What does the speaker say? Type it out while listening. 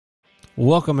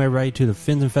Welcome, everybody, to the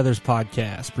Fins and Feathers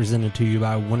podcast, presented to you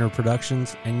by Winter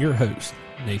Productions and your host,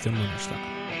 Nathan Winterstein.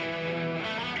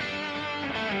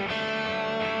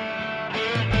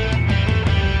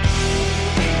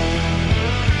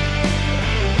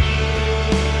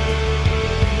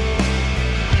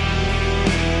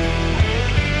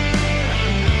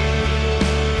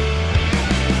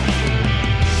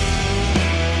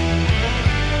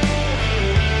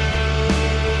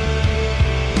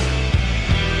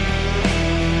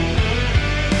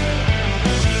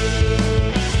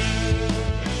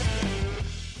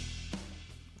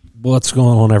 What's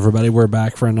going on, everybody? We're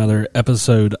back for another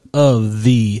episode of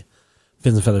the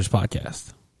Fins and Feathers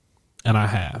podcast. And I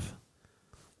have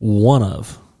one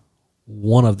of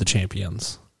the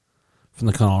champions from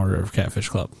the Colorado River Catfish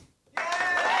Club,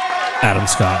 Adam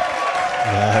Scott.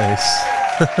 Nice.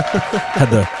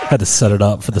 had to set it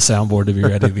up for the soundboard to be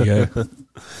ready to go.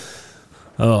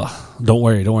 Oh, don't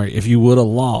worry. If you would have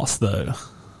lost, though,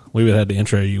 we would have had to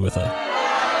intro you with a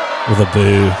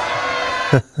boo.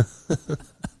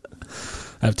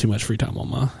 I have too much free time on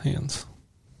my hands.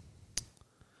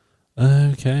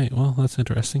 Okay, well, that's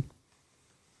interesting.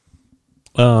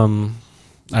 I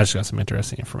just got some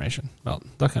interesting information about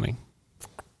duck hunting.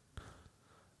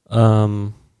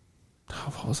 What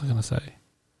was I going to say?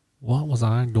 What was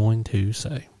I going to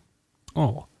say?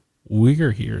 Oh, we're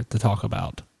here to talk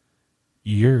about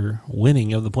your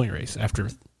winning of the point race after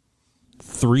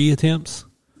 3 attempts.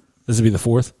 This would be the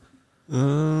 4th.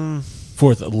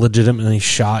 Fourth legitimately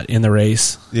shot in the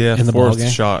race. Yeah, in the fourth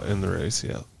ballgame. shot in the race,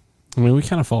 yeah. I mean, we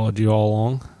kind of followed you all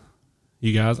along.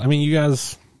 You guys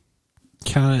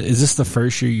kind of, is this the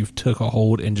first year you've took a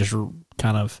hold and just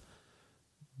kind of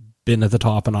been at the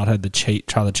top and not had to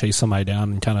try to chase somebody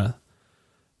down and kind of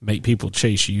make people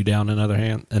chase you down in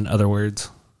other words?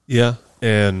 Yeah,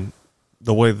 and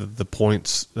the way that the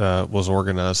points was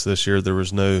organized this year, there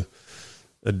was no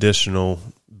additional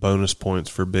bonus points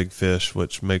for big fish,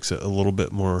 which makes it a little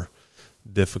bit more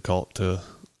difficult to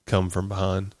come from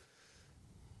behind.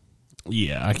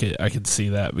 Yeah, I could see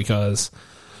that, because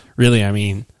really, I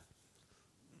mean,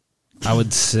 I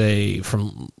would say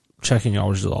from checking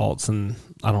your results, and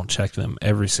I don't check them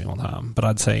every single time, but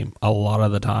I'd say a lot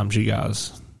of the times you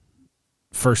guys,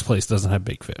 first place doesn't have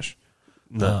big fish.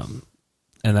 No.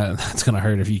 And that's going to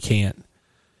hurt if you can't.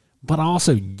 But I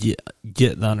also get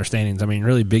the understandings. I mean,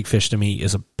 really, big fish to me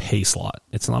is a pay slot.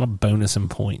 It's not a bonus in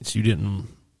points. You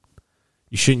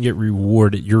shouldn't get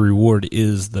rewarded. Your reward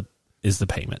is the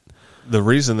payment. The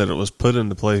reason that it was put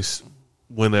into place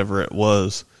whenever it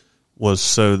was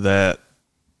so that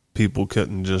people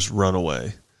couldn't just run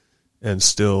away and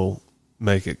still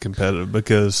make it competitive,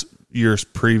 because years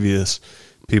previous,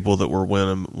 people that were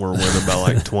winning by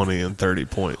like 20 and 30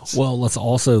 points. Well, let's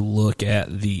also look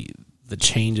at the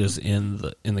changes in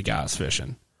the guys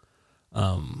fishing.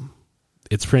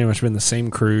 It's pretty much been the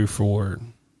same crew for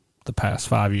the past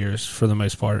 5 years for the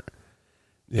most part.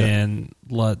 Yeah. And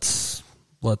let's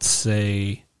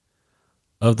say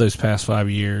of those past 5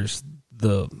 years,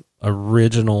 the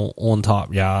original on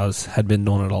top guys had been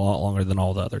doing it a lot longer than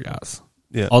all the other guys.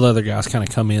 Yeah. All the other guys kind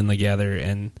of come in together,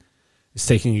 and it's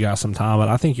taking you guys some time, but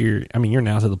I think you're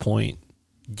now to the point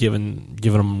giving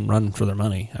them run for their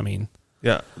money. I mean,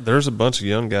 yeah, there's a bunch of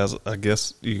young guys. I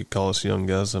guess you could call us young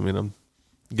guys. I mean, I'm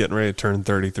getting ready to turn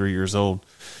 33 years old.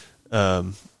 But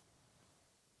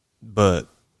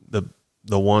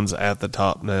the ones at the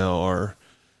top now are,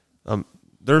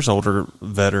 there's older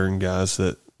veteran guys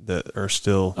that are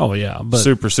still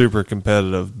super, super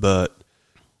competitive. But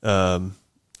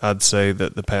I'd say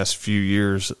that the past few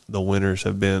years, the winners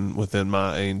have been within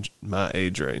my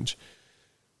age range.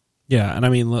 Yeah, and I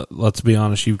mean, let's be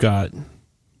honest. You've got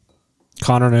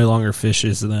Connor no longer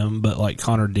fishes them, but like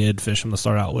Connor did fish them to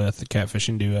start out with, the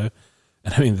catfishing duo.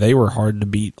 And I mean, they were hard to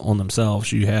beat on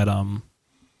themselves. You had the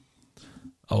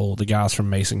guys from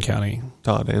Mason County,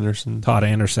 Todd Anderson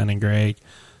and Greg.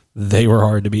 They were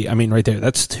hard to beat. I mean, right there,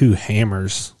 that's 2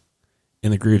 hammers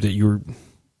in the group that you were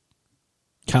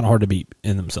kind of hard to beat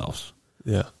in themselves.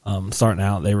 Yeah. Starting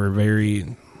out,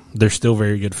 they're still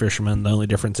very good fishermen. The only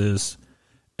difference is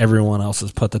everyone else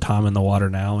has put the time in the water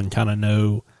now and kind of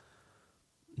know,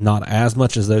 not as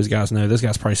much as those guys know. Those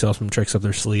guys probably still have some tricks up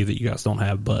their sleeve that you guys don't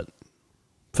have, but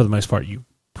for the most part, you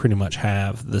pretty much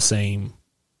have the same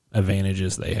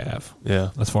advantages they have. Yeah.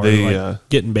 As far as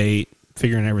getting bait,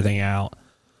 figuring everything out,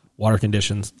 water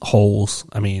conditions, holes.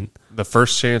 I mean, the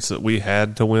first chance that we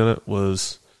had to win it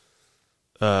was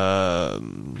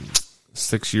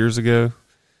 6 years ago,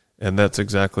 and that's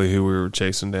exactly who we were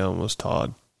chasing down, was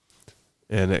Todd.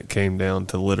 And it came down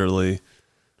to literally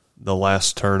the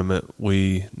last tournament.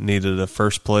 We needed a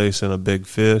first place and a big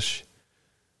fish,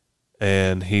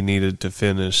 and he needed to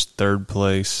finish third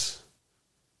place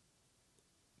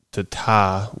to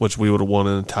tie, which we would have won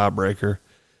in a tiebreaker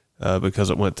because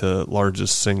it went to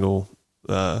largest single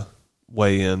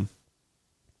weigh-in,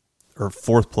 or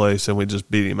fourth place, and we just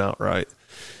beat him outright.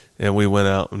 And we went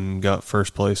out and got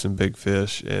first place in Big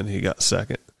Fish, and he got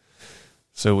second.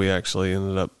 So we actually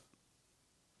ended up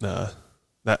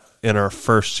that in our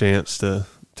first chance to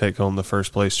take home the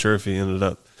first place trophy, ended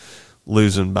up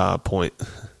losing by a point.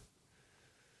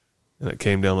 And it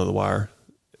came down to the wire.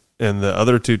 And the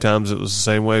other two times it was the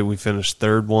same way. We finished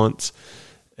third once,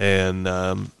 and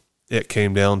it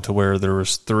came down to where there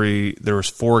was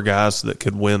four guys that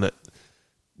could win it,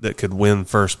 that could win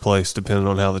first place depending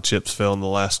on how the chips fell in the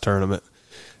last tournament.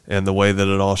 And the way that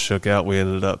it all shook out, we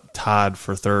ended up tied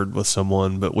for third with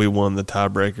someone, but we won the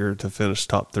tiebreaker to finish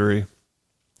top three.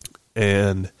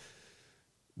 And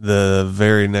the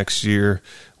very next year,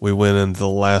 we went into the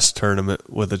last tournament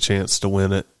with a chance to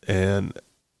win it and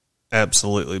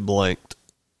absolutely blanked.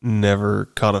 Never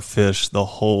caught a fish the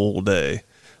whole day.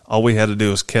 All we had to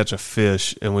do was catch a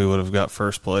fish, and we would have got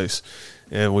first place.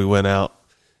 And we went out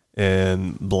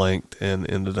and blanked and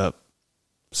ended up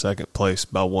second place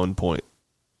by 1 point.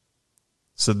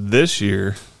 So this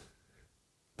year,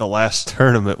 the last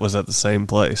tournament was at the same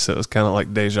place. So it was kind of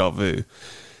like deja vu,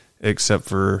 except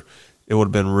for it would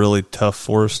have been really tough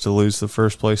for us to lose the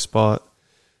first place spot.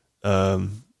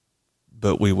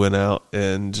 But we went out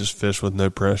and just fished with no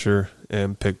pressure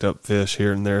and picked up fish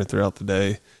here and there throughout the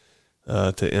day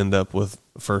to end up with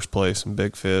first place and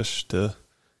Big Fish to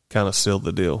kind of seal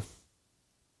the deal.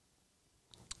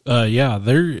 Yeah,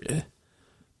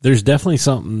 there's definitely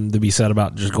something to be said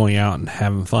about just going out and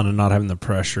having fun and not having the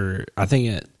pressure. I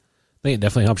think it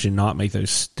definitely helps you not make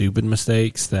those stupid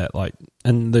mistakes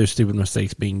and those stupid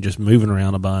mistakes being just moving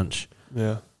around a bunch.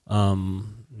 Yeah.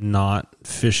 Not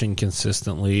fishing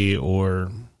consistently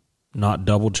or not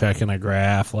double checking a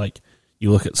graph. Like,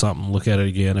 you look at something, look at it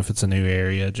again. If it's a new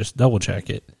area, just double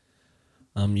check it.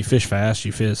 You fish fast,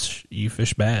 you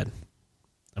fish bad.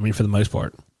 I mean, for the most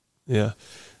part. Yeah.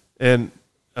 And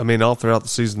I mean, all throughout the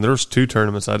season, there was 2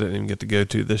 tournaments I didn't even get to go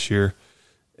to this year,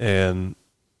 and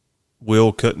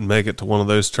Will couldn't make it to one of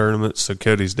those tournaments, so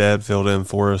Cody's dad filled in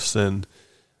for us, and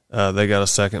they got a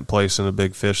second place in a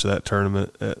Big Fish of that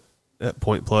tournament at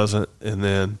Point Pleasant. And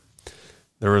then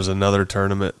there was another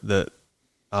tournament that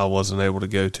I wasn't able to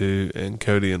go to, and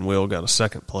Cody and Will got a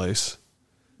second place.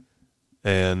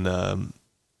 And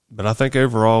but I think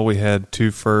overall we had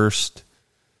 2 first,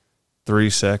 3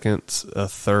 seconds, a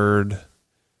third,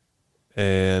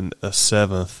 and a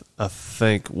 7th, I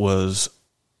think, was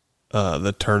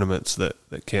the tournaments that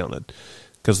counted,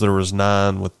 because there was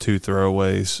 9 with 2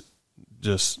 throwaways.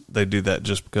 They do that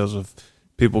just because of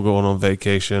people going on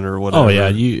vacation or whatever. Oh yeah,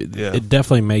 it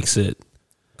definitely makes it,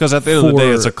 because at the end of the day,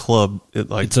 it's a club.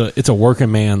 It's a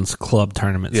working man's club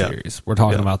tournament series. We're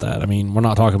talking about that. I mean, we're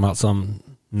not talking about some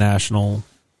national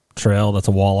trail that's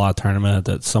a walleye tournament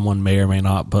that someone may or may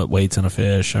not put weights in a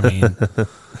fish. I mean,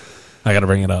 I got to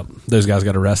bring it up. Those guys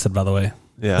got arrested, by the way.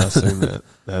 Yeah, I've seen that.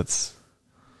 That's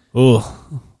that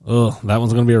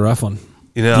one's going to be a rough one.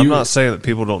 I'm not saying that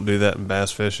people don't do that in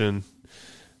bass fishing,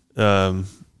 but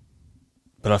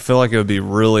I feel like it would be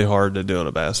really hard to do in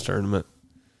a bass tournament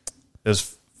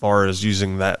as far as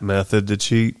using that method to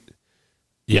cheat.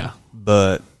 Yeah,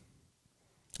 but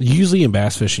usually in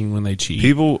bass fishing, when they cheat,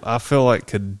 people, I feel like,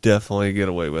 could definitely get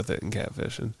away with it in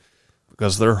catfishing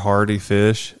because they're hardy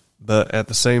fish. But at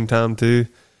the same time, too,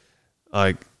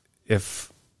 like,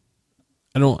 if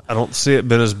I don't see it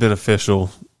being as beneficial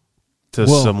to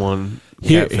someone.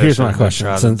 Here's my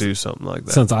question: to do something like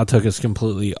that, since I took us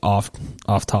completely off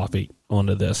topic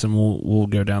onto this, and we'll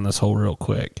go down this hole real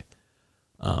quick.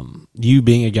 You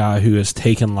being a guy who has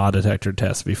taken lie detector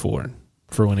tests before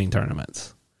for winning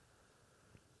tournaments.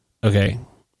 Okay,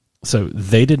 so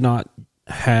they did not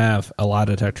have a lie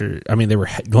detector. I mean, they were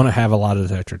going to have a lie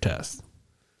detector test.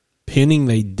 Pending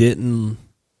they didn't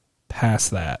pass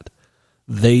that,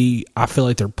 I feel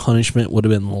like their punishment would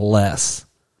have been less.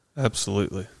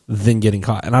 Absolutely. Than getting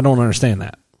caught, and I don't understand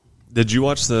that. Did you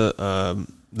watch the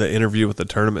interview with the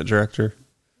tournament director?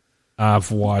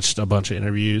 I've watched a bunch of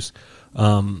interviews.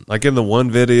 Like in the one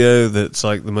video that's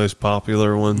like the most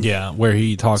popular one. Yeah, where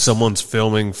he talks. Someone's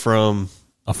filming from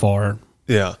afar.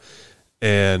 Yeah.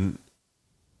 And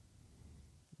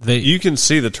you can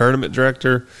see the tournament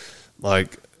director,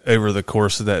 like, over the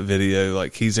course of that video,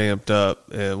 like, he's amped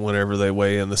up, and whenever they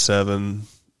weigh in the 7,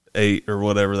 8, or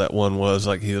whatever that one was,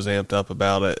 like, he was amped up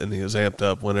about it, and he was amped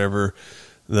up whenever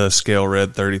the scale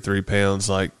read 33 pounds,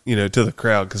 like, to the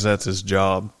crowd, because that's his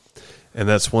job. And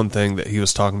that's one thing that he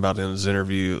was talking about in his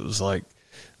interview. It was like,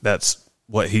 that's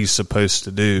what he's supposed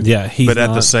to do. Yeah, but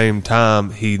at the same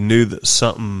time, he knew that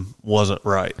something wasn't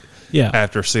right. Yeah,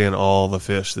 after seeing all the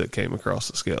fish that came across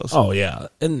the scales. Oh yeah,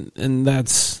 and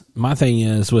that's my thing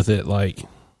is with it. Like,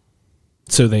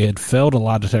 so they had failed a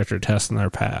lie detector test in their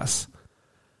past,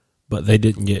 but they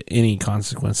didn't get any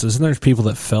consequences. And there's people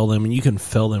that fail them, and you can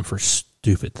fail them for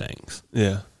stupid things.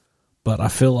 Yeah. But I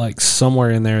feel like somewhere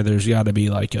in there's got to be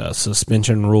like a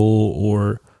suspension rule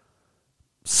or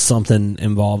something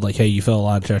involved. Like, hey, you fail a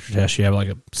lie detector test, you have like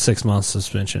a 6-month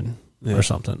suspension or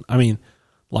something. I mean,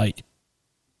 like,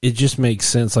 it just makes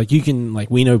sense. Like, you can, like,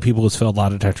 we know people who's failed lie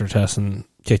detector tests and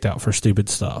kicked out for stupid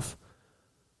stuff.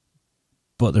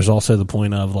 But there's also the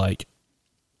point of, like,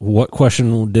 what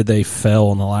question did they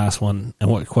fail in the last one? And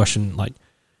what question, like,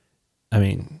 I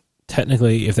mean,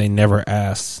 technically, if they never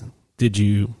asked, did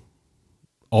you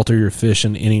alter your fish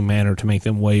in any manner to make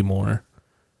them weigh more?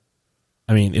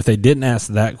 I mean, if they didn't ask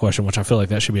that question, which I feel like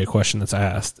that should be a question that's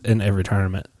asked in every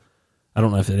tournament. I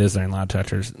don't know if it is during lie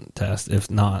detector test. If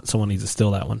not, someone needs to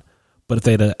steal that one. But if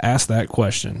they'd have asked that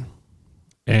question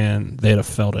and they'd have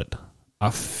failed it, I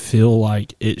feel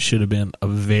like it should have been a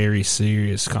very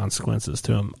serious consequences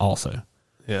to them also.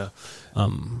 Yeah.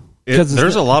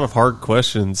 There's a lot of hard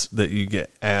questions that you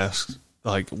get asked,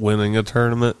 like winning a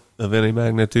tournament of any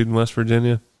magnitude in West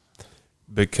Virginia,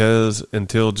 because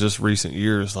until just recent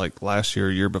years, like last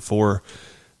year before,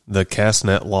 the cast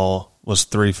net law was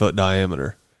 3-foot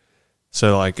diameter.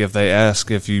 So, like, if they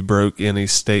ask if you broke any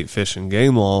state fish and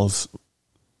game laws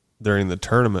during the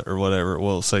tournament or whatever,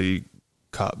 well, say you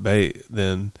caught bait,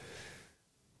 then,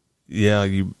 yeah,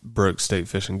 you broke state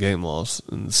fish and game laws.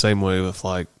 And the same way with,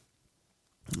 like,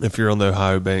 if you're on the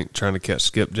Ohio Bank trying to catch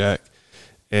skipjack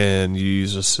and you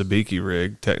use a sabiki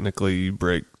rig, technically you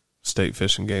break state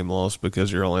fish and game laws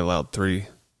because you're only allowed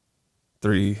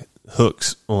three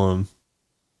hooks on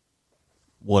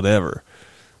whatever.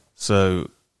 So,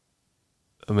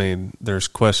 I mean, there's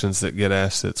questions that get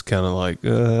asked that's kind of like,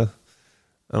 I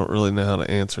don't really know how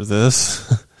to answer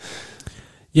this.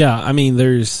 Yeah, I mean,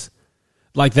 there's,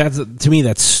 like, that's, to me,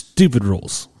 that's stupid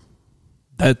rules.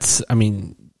 That's, I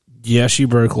mean, yes, you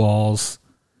broke laws.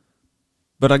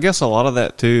 But I guess a lot of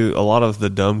that, too, a lot of the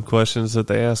dumb questions that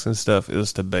they ask and stuff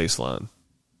is to baseline.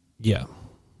 Yeah.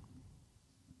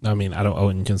 I mean, I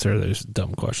wouldn't consider those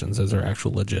dumb questions as they're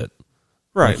actual legit.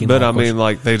 Right, but I mean,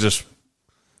 like, they just...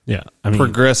 Yeah, I mean,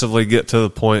 progressively get to the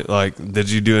point, like,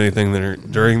 did you do anything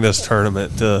during this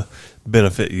tournament to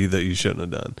benefit you that you shouldn't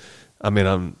have done? I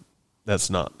mean,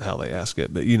 that's not how they ask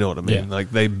it, but you know what I mean. Yeah.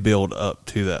 Like, they build up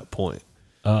to that point.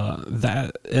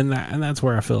 That's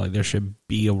where I feel like there should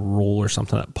be a rule or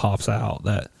something that pops out.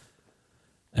 That,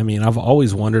 I mean, I've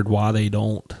always wondered why they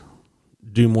don't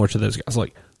do more to those guys.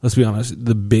 Like, let's be honest,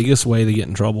 the biggest way to get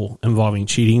in trouble involving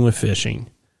cheating with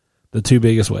fishing, the two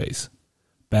biggest ways,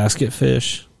 basket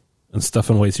fish and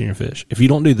stuffing weights in your fish. If you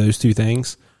don't do those two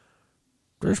things,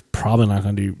 there's probably not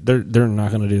going to do. They're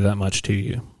not going to do that much to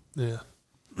you. Yeah.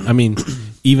 I mean,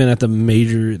 even at the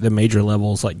major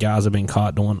levels, like, guys have been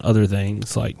caught doing other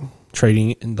things like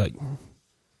trading and, like,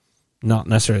 not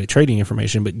necessarily trading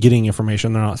information, but getting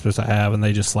information they're not supposed to have, and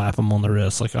they just slap them on the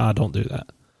wrist like, don't do that.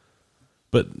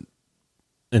 But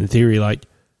in theory, like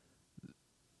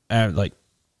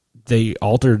they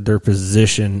altered their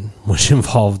position, which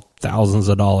involved thousands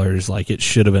of dollars. Like, it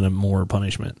should have been a more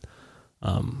punishment.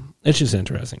 It's just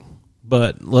interesting.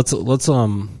 But let's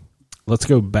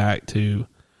go back to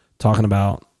talking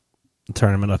about the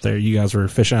tournament up there. You guys were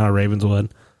fishing out of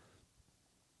Ravenswood.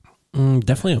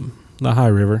 Definitely the high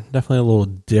river. Definitely a little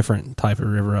different type of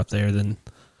river up there than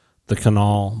the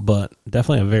canal, but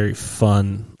definitely a very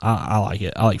fun. I like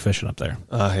it. I like fishing up there.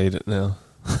 I hate it now.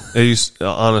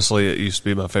 Honestly, it used to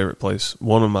be my favorite place.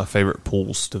 One of my favorite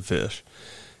pools to fish.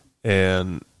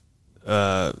 And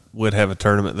we'd have a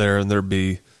tournament there, and there'd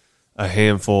be a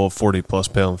handful of 40-plus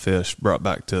pound fish brought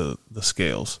back to the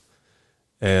scales.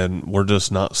 And we're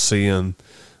just not seeing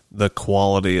the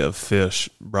quality of fish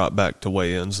brought back to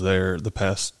weigh-ins there the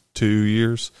past 2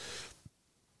 years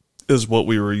is what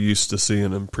we were used to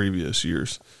seeing in previous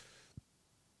years.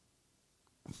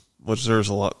 Which there's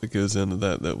a lot that goes into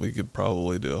that we could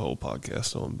probably do a whole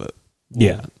podcast on, but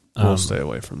we'll stay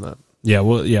away from that. Yeah,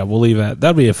 we'll leave that.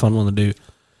 That'd be a fun one to do.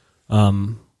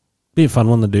 Be a fun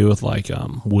one to do with, like,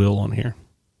 Will on here.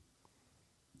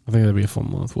 I think that'd be a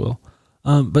fun one with Will.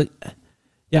 But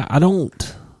yeah, I don't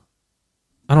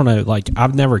know. Like,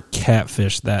 I've never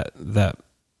catfished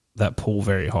that pool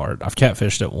very hard. I've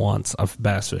catfished it once. I've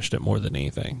bass fished it more than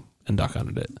anything and duck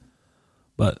hunted it.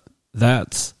 But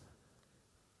that's,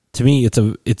 to me,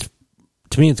 it's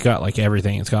to me, it's got like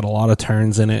everything. It's got a lot of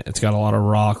turns in it. It's got a lot of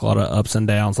rock, a lot of ups and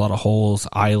downs, a lot of holes,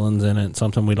 islands in it.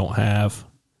 Something we don't have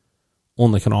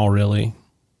on the canal really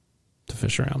to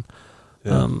fish around.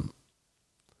 Yeah.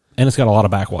 And it's got a lot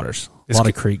of backwaters, a lot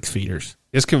of creeks, feeders.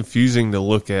 It's confusing to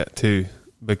look at too,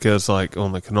 because like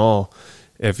on the canal,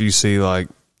 if you see like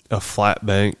a flat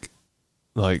bank,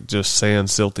 like just sand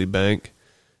silty bank,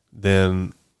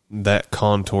 then that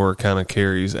contour kind of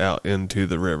carries out into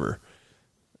the river,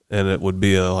 and it would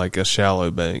be like a shallow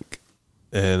bank.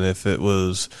 And if it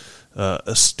was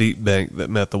a steep bank that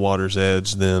met the water's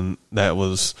edge, then that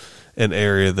was an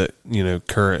area that, you know,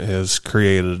 current has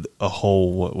created a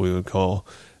hole, what we would call,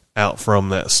 out from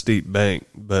that steep bank.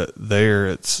 But there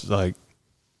it's like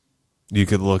you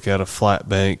could look at a flat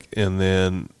bank and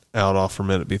then out off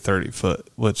from it it'd be 30 foot,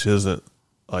 which isn't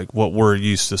like what we're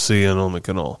used to seeing on the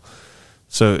canal.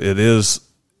 So it is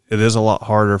a lot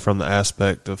harder from the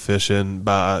aspect of fishing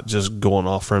by just going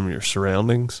off from your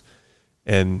surroundings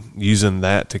and using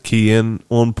that to key in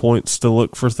on points to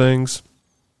look for things.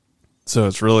 So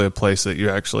it's really a place that you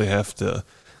actually have to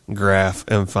graph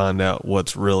and find out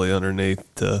what's really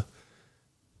underneath to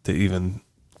even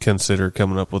consider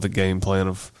coming up with a game plan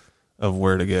of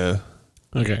where to go.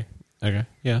 Okay.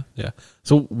 Yeah.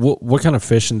 So what kind of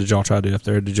fishing did y'all try to do up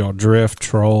there? Did y'all drift,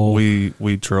 troll?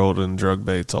 We trolled and drug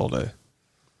baits all day.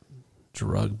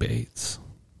 Drug baits.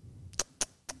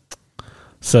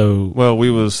 So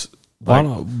we was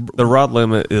the rod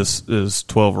limit is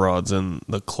 12 rods in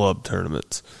the club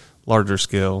tournaments. Larger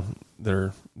scale,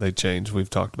 they change. We've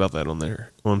talked about that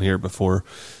on here before.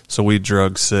 So we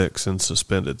drug 6 and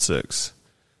suspended 6.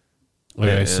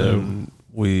 Okay, and so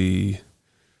we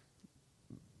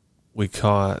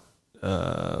caught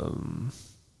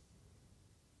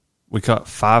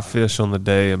 5 fish on the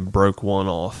day and broke 1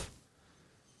 off.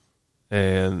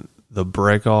 And the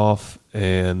break off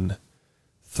and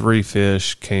 3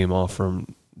 fish came off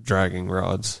from dragging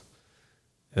rods,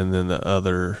 and then the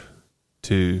other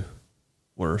 2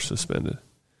 were suspended.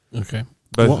 Okay.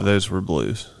 Both of those were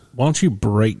blues. Why don't you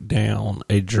break down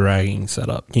a dragging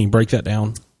setup? Can you break that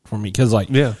down for me? Because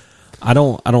I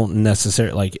don't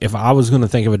necessarily, like, if I was going to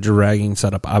think of a dragging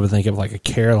setup, I would think of like a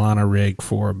Carolina rig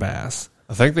for a bass.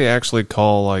 I think they actually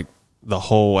call like the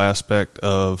whole aspect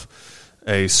of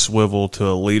a swivel to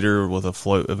a leader with a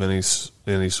float of any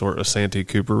sort of Santee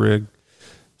Cooper rig.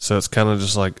 So it's kind of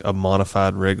just like a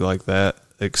modified rig like that,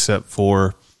 except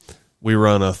for we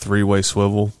run a 3-way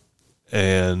swivel,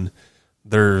 and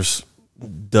there's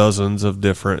dozens of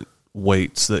different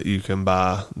weights that you can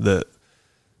buy that,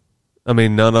 I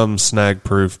mean, none of them snag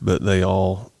proof, but they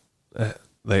all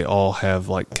have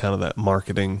like kind of that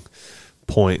marketing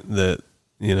point that,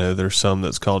 you know, there's some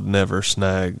that's called Never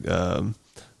Snag,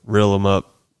 Reel 'em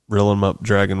up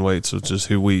dragon weights, which is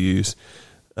who we use.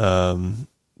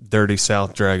 Dirty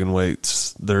South dragon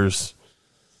weights. There's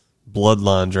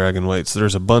Bloodline dragon weights.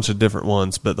 There's a bunch of different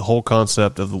ones, but the whole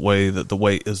concept of the way that the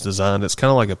weight is designed, it's kind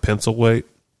of like a pencil weight.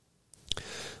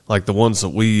 Like the ones that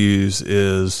we use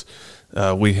is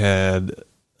we had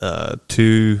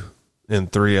 2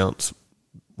 and 3 ounce.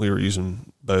 We were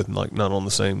using both, like not on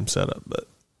the same setup, but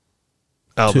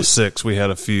out of the 6, we had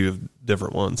a few of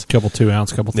different ones. Couple 2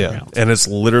 ounce, couple 3 ounce. And it's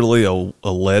literally a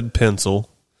lead pencil,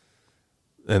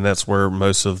 and that's where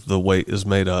most of the weight is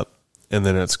made up. And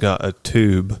then it's got a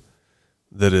tube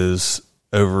that is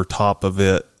over top of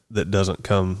it that doesn't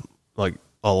come like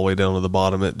all the way down to the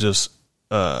bottom. It just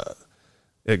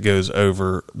it goes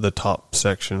over the top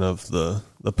section of the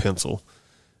pencil,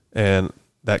 and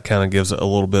that kind of gives it a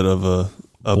little bit of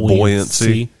a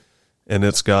buoyancy. And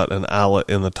it's got an eyelet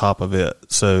in the top of it.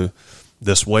 So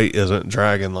this weight isn't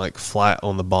dragging like flat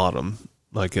on the bottom.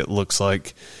 Like it looks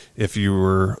like if you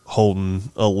were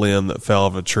holding a limb that fell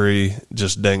off a tree,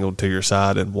 just dangled to your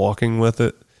side and walking with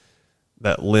it,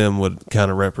 that limb would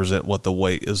kind of represent what the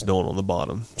weight is doing on the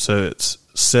bottom. So it's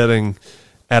setting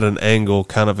at an angle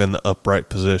kind of in the upright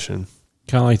position.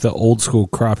 Kind of like the old school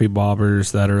crappie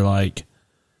bobbers that are like,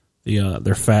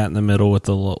 they're fat in the middle with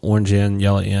the little orange end,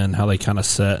 yellow end, how they kind of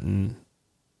set, and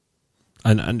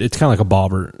it's kind of like a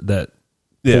bobber that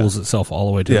pulls itself all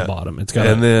the way to the bottom. It's got,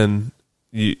 and then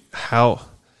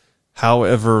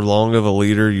however long of a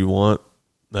leader you want.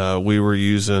 We were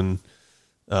using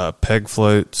peg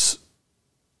floats.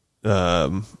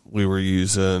 We were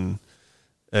using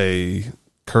a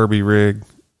Kirby rig,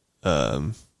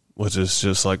 which is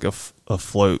just like a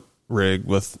float rig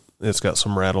with, it's got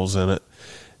some rattles in it.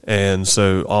 And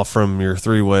so off from your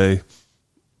 3-way,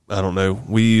 I don't know,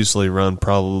 we usually run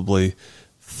probably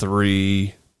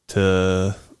 3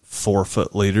 to 4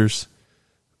 foot leaders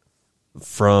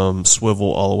from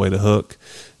swivel all the way to hook.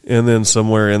 And then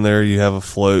somewhere in there you have a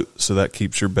float, so that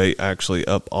keeps your bait actually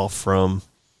up off from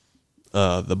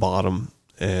the bottom,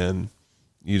 and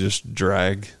you just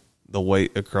drag the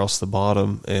weight across the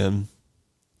bottom. And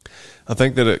I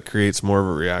think that it creates more of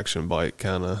a reaction bite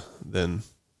kind of than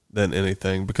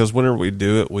anything, because whenever we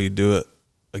do it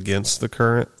against the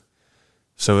current.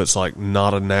 So it's like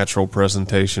not a natural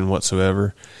presentation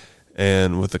whatsoever.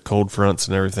 And with the cold fronts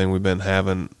and everything we've been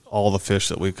having, all the fish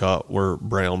that we caught were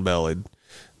brown bellied.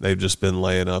 They've just been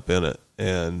laying up in it.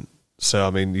 And so,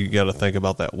 I mean, you got to think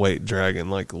about that weight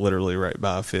dragging like literally right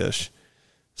by a fish.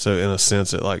 So in a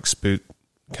sense, it like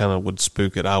would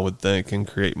spook it, I would think, and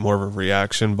create more of a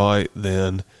reaction bite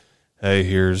than, hey,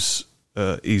 here's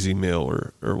a easy meal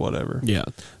or whatever. Yeah.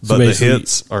 So but the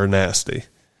hits are nasty.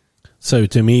 So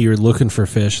to me, you're looking for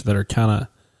fish that are kind of,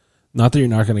 not that you're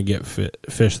not going to get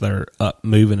fish that are up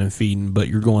moving and feeding, but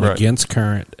you're going against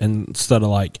current instead of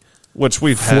like which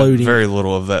we've floating. Had very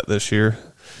little of that this year.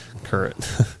 Current.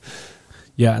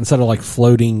 Yeah, instead of like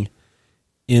floating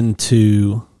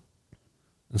into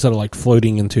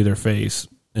their face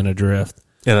in a drift.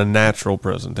 In a natural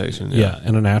presentation. Yeah,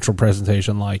 in a natural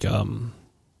presentation like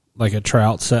a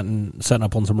trout setting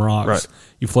up on some rocks. Right.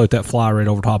 You float that fly right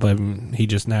over top of him, he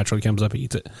just naturally comes up and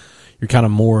eats it. You're kind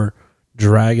of more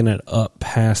dragging it up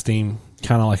past him,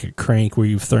 kind of like a crank where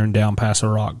you've thrown down past a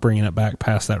rock, bringing it back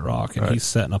past that rock, and he's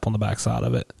setting up on the backside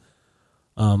of it.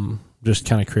 Just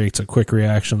kind of creates a quick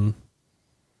reaction.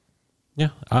 Yeah,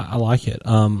 I like it.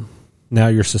 Now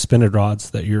your suspended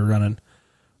rods that you're running,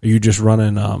 are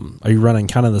you running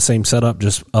kind of the same setup,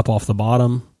 just up off the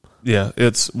bottom? Yeah,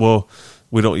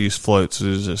 we don't use floats.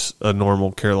 It's just a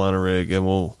normal Carolina rig, and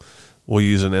we'll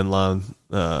use an inline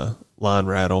line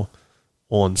rattle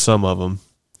on some of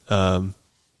them.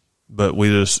 But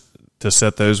to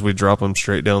set those, we drop them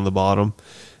straight down the bottom,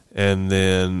 and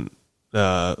then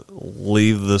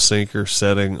leave the sinker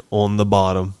setting on the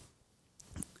bottom,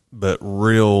 but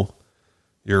reel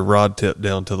your rod tip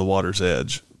down to the water's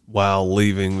edge while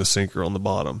leaving the sinker on the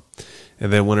bottom.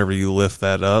 And then whenever you lift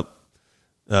that up,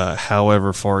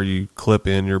 however far you clip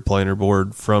in your planer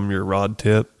board from your rod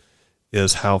tip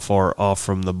is how far off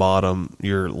from the bottom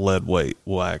your lead weight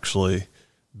will actually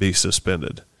be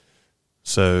suspended.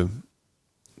 So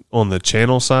on the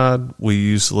channel side, we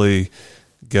usually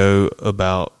go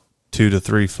about 2 to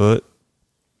 3 foot.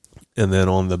 And then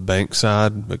on the bank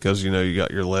side, because you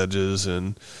got your ledges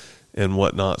and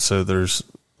whatnot, so there's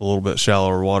a little bit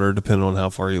shallower water depending on how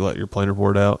far you let your planer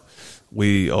board out.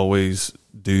 We always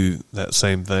do that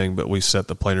same thing, but we set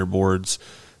the planer boards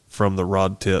from the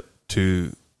rod tip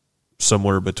to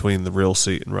somewhere between the reel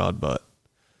seat and rod butt.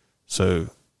 So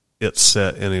it's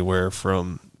set anywhere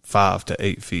from 5 to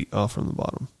 8 feet off from the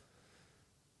bottom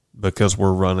because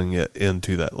we're running it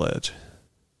into that ledge.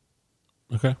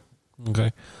 Okay.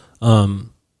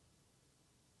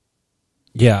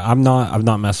 Yeah, I've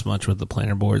not messed much with the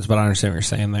planer boards, but I understand what you're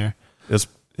saying there.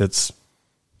 It's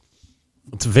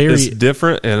very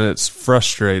different, and it's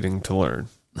frustrating to learn.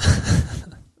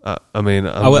 I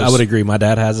would agree. My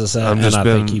dad has a set, and I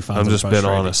think he finds it frustrating. I'm just being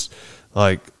honest.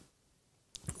 Like,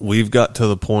 we've got to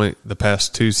the point the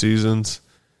past 2 seasons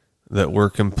that we're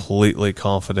completely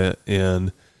confident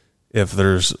in. If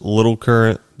there's little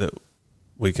current, that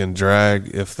we can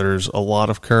drag. If there's a lot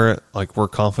of current, like, we're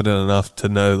confident enough to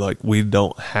know, like, we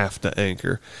don't have to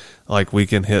anchor. Like, we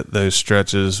can hit those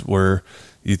stretches where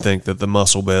you think that the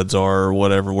mussel beds are, or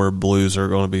whatever, where blues are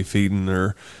going to be feeding,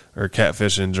 or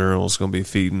catfish in general is going to be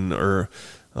feeding, or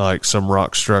like some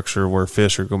rock structure where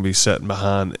fish are going to be setting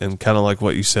behind. And kind of like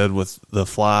what you said with the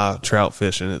fly trout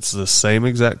fishing, it's the same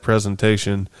exact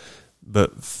presentation,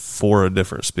 but for a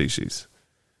different species.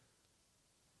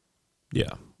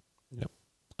 Yeah. Yep.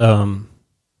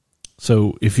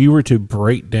 So if you were to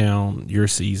break down your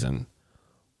season,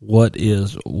 what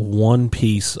is one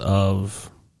piece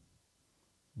of,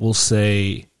 we'll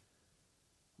start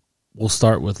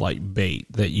with like bait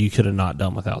that you could have not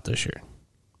done without this year?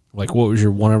 Like, what was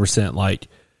your 100%? Like,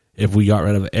 if we got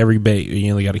rid of every bait, you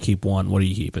only got to keep one. What are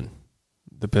you keeping?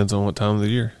 Depends on what time of the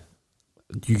year.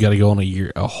 You got to go on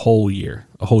a whole year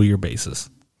basis.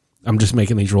 I'm just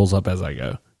making these rules up as I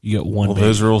go. You get one. Well, bait.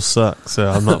 Those rules suck, so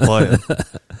I'm not playing.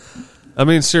 I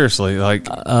mean, seriously, like,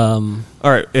 all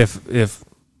right, if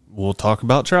we'll talk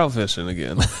about trout fishing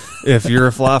again. If you're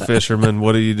a fly fisherman,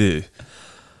 what do? You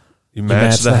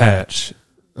match the hatch.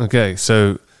 Okay,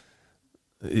 so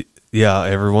yeah,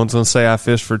 everyone's going to say I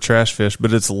fish for trash fish,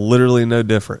 but it's literally no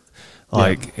different.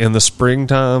 Like, in the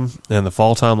springtime and the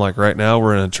fall time, like right now,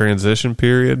 we're in a transition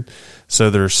period, so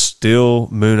there's still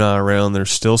moon eye around,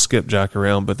 there's still skipjack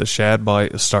around, but the shad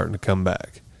bite is starting to come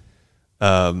back.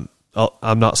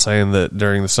 I'm not saying that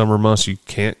during the summer months you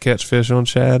can't catch fish on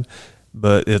shad,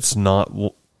 but it's not.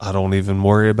 I don't even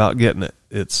worry about getting it.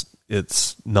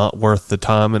 It's not worth the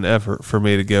time and effort for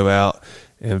me to go out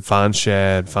and find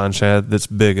shad that's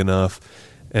big enough,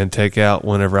 and take out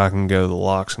whenever I can go to the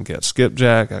locks and catch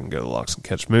skipjack. I can go to the locks and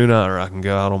catch mooneye, or I can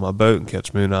go out on my boat and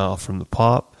catch mooneye off from the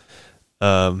pop.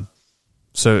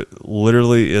 So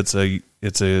literally, it's a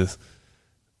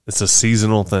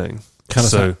seasonal thing.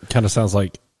 Kind of sounds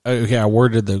like, okay, I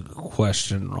worded the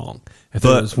question wrong.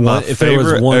 My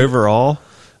favorite overall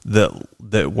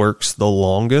that works the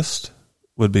longest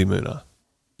would be mooneye.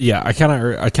 Yeah, I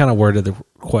kind of worded the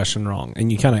question wrong,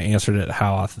 and you kind of answered it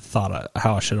how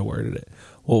I should have worded it.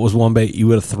 What was one bait you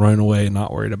would have thrown away and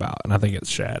not worried about? And I think it's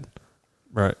shad.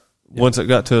 Right. Yeah. Once it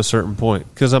got to a certain point,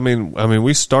 because I mean,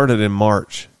 we started in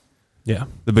March. Yeah.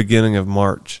 The beginning of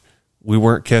March, we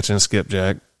weren't catching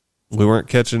skipjack. We weren't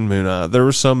catching mooneye. There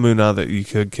was some mooneye that you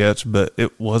could catch, but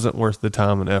it wasn't worth the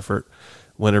time and effort.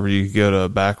 Whenever you could go to a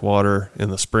backwater in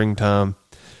the springtime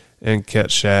and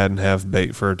catch shad and have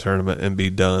bait for a tournament and be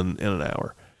done in an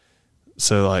hour.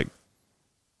 So, like,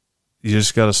 you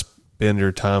just got to spend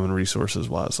your time and resources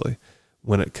wisely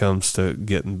when it comes to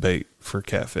getting bait for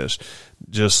catfish.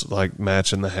 Just like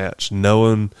matching the hatch,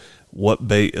 knowing what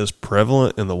bait is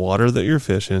prevalent in the water that you're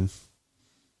fishing.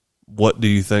 What do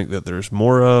you think that there's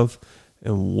more of,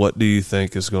 and what do you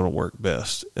think is going to work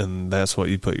best? And that's what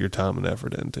you put your time and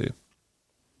effort into.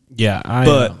 Yeah,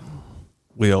 but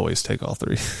we always take all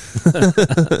three.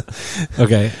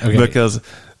 Okay. Because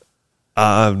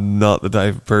I'm not the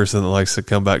type of person that likes to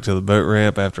come back to the boat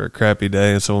ramp after a crappy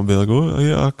day and someone be like, "Oh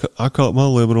yeah, I caught my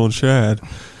limit on shad."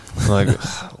 Like,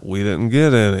 we didn't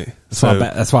get any.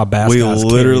 That's why bass we guys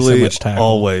literally carry so much tackle.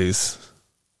 Always,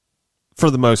 for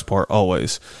the most part,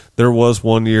 always. There was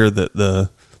one year that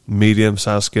the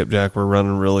medium-sized skipjack were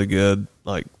running really good.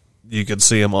 Like, you could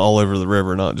see them all over the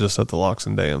river, not just at the locks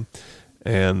and dam.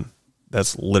 And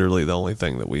that's literally the only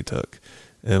thing that we took.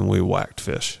 And we whacked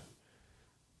fish.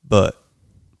 But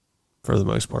for the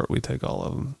most part, we take all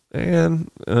of them.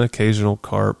 And an occasional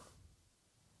carp.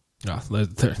 Oh,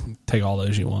 take all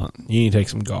those you want. You need to take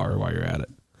some gar while you're at it.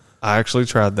 I actually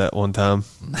tried that one time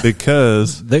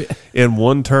because in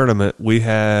one tournament we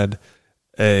caught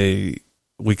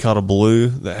a blue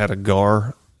that had a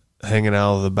gar hanging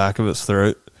out of the back of its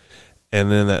throat.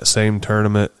 And then that same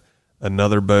tournament,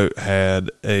 another boat had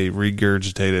a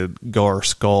regurgitated gar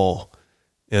skull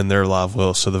in their live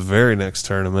well. So the very next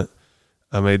tournament,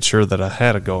 I made sure that I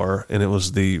had a gar, and it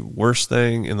was the worst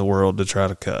thing in the world to try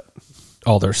to cut.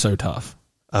 Oh, they're so tough.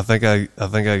 I think I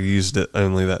used it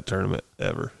only that tournament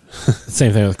ever.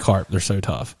 Same thing with carp. They're so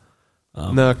tough.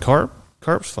 No,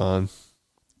 carp's fine.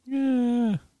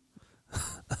 Yeah.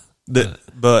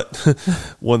 But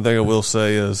one thing I will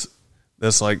say is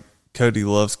that's like Cody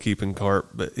loves keeping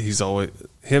carp, but he's always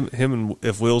him and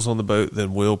if Will's on the boat,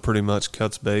 then Will pretty much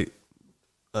cuts bait.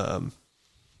 But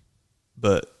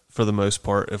for the most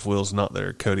part, if Will's not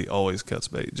there, Cody always cuts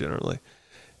bait generally.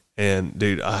 And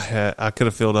dude, I could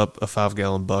have filled up a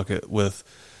 5-gallon bucket with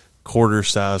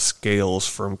quarter-size scales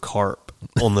from carp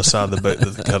on the side of the boat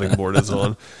that the cutting board is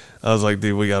on. I was like,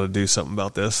 dude, we got to do something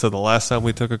about this. So the last time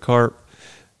we took a carp,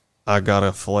 I got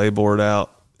a fillet board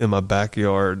out in my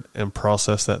backyard and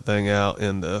processed that thing out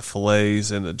into fillets,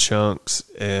 into chunks,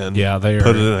 and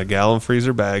put it in a gallon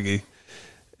freezer baggie.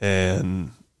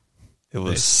 And it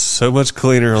was so much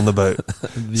cleaner on the boat.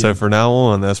 Yeah. So for now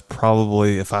on, that's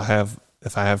probably, if I have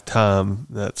time,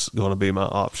 that's going to be my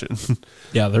option.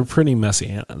 Yeah, they're pretty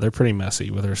messy. They're pretty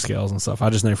messy with their scales and stuff. I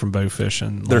just know from bow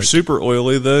fishing. They're super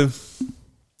oily though,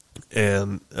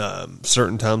 and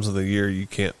certain times of the year you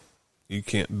can't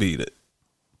beat it.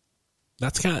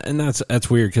 That's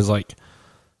weird because, like,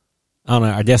 I don't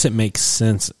know. I guess it makes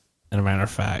sense. In a matter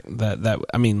of fact, that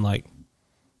I mean, like,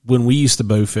 when we used to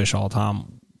bow fish all the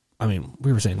time, I mean,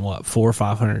 we were saying what, 400 or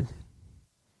 500.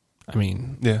 I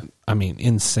mean, yeah. I mean,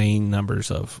 insane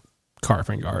numbers of carp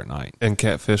and gar at night. And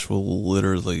catfish will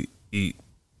literally eat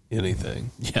anything.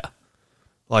 Yeah.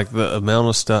 Like the amount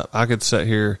of stuff I could sit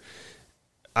here,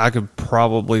 I could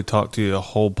probably talk to you a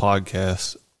whole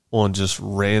podcast on just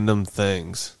random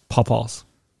things. Pawpaws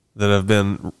that have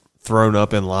been thrown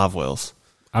up in live wells.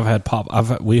 We had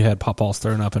pawpaws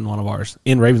thrown up in one of ours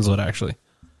in Ravenswood, actually.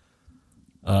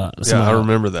 Yeah, I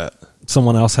remember that.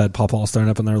 Someone else had pawpaws thrown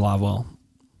up in their live well.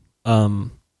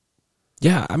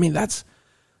 Yeah, I mean that's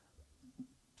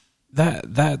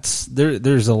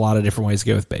there's a lot of different ways to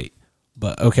go with bait.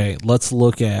 But okay, let's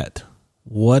look at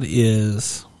what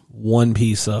is one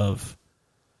piece of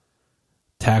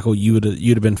tackle you'd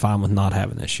have been fine with not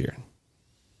having this year.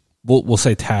 we'll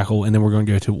say tackle, and then we're going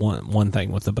to go to one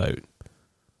thing with the boat.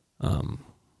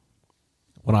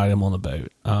 One item on the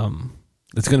boat.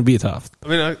 It's going to be tough. I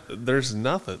mean, there's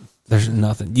nothing. There's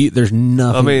nothing. There's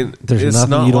nothing. I mean, there's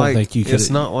nothing you don't think you could. It's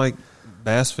not like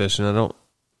bass fishing. I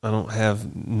don't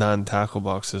have 9 tackle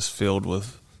boxes filled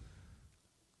with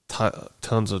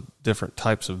tons of different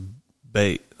types of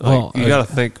bait. Like, you got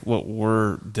to think what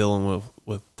we're dealing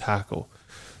with tackle.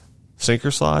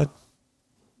 Sinker slide,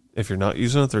 if you're not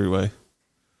using a 3-way,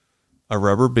 a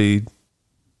rubber bead.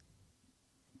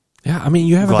 Yeah, I mean,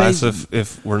 you have glass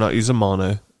if we're not using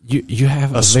mono. You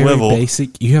have a swivel. Very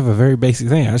basic. You have a very basic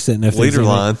thing. I just didn't know if leader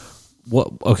line.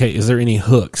 What? Okay, is there any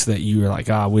hooks that you were like,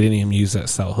 we didn't even use that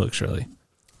style hooks really?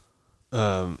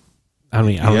 But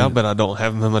I don't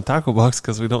have them in my tackle box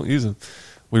because we don't use them.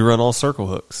 We run all circle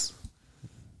hooks.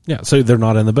 Yeah, so they're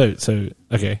not in the boat. So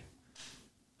okay,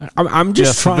 I'm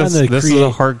just trying to. This is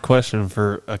a hard question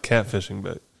for a catfishing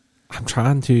boat. I'm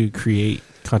trying to create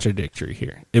contradictory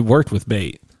here. It worked with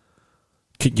bait.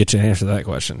 Could get you an answer to that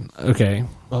question. Okay.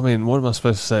 I mean, what am I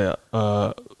supposed to say?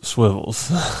 Swivels.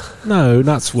 No,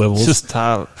 not swivels. Just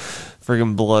tie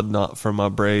friggin' blood knot from my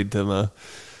braid to my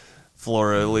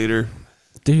fluoro leader.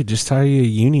 Dude, just tie you a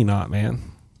uni knot,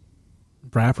 man.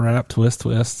 Wrap, twist,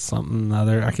 something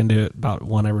other. I can do it about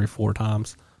 1 every 4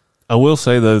 times. I will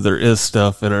say, though, there is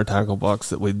stuff in our tackle box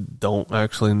that we don't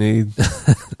actually need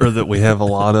or that we have a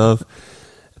lot of.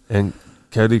 And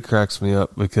Cody cracks me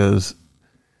up because,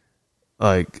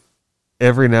 like,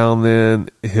 every now and then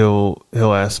he'll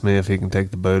ask me if he can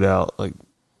take the boat out, like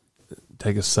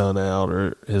take his son out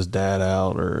or his dad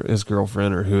out or his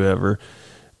girlfriend or whoever.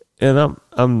 And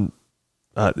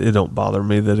it don't bother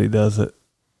me that he does it.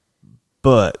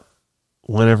 But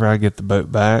whenever I get the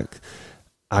boat back,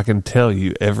 I can tell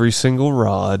you every single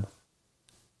rod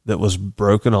that was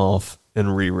broken off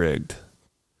and re-rigged.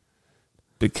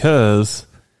 Because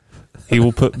he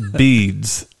will put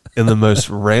beads in the most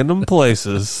random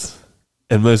places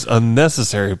and most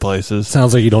unnecessary places.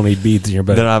 Sounds like you don't need beads in your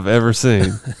boat that I've ever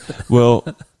seen. Well,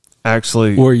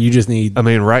 actually, or you just need. I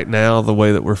mean, right now the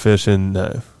way that we're fishing,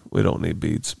 no, we don't need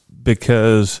beads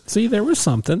because. See, there was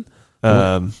something.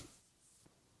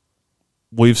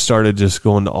 We've started just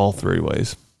going to all 3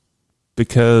 ways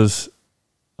because,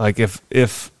 like,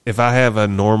 if I have a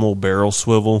normal barrel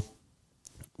swivel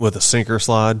with a sinker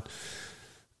slide,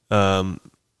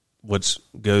 which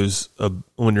goes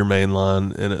on your main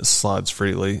line and it slides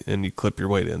freely and you clip your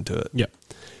weight into it. Yep.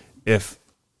 If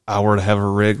I were to have a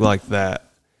rig like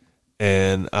that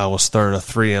and I was throwing a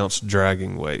 3-ounce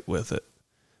dragging weight with it,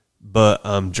 but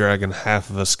I'm dragging half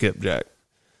of a skipjack,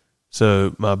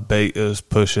 so my bait is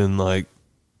pushing like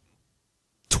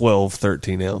 12,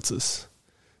 13 ounces.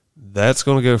 That's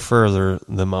going to go further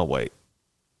than my weight.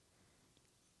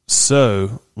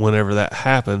 So whenever that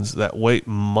happens, that weight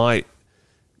might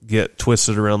get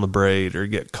twisted around the braid or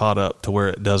get caught up to where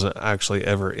it doesn't actually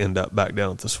ever end up back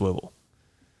down at the swivel.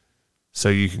 So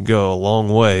you can go a long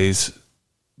ways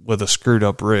with a screwed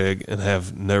up rig and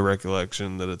have no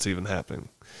recollection that it's even happening.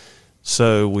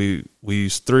 So we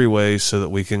use 3 ways so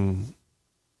that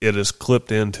it is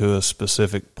clipped into a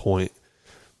specific point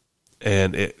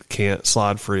and it can't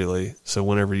slide freely. So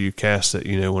whenever you cast it,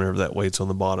 whenever that weight's on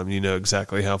the bottom, you know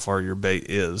exactly how far your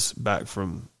bait is back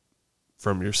from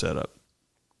your setup.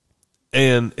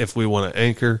 And if we want to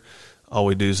anchor, all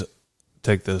we do is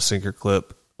take the sinker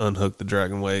clip, unhook the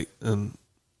dragon weight, and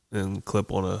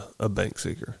clip on a bank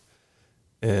seeker.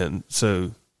 And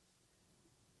so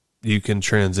you can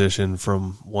transition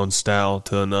from one style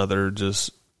to another just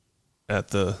at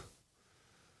the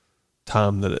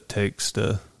time that it takes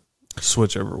to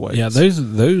switch over weights. Yeah, those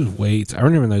weights, I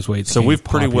remember those weights. So we've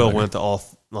pretty well went to all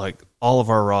of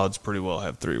our rods pretty well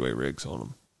have 3-way rigs on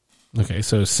them. Okay,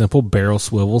 so simple barrel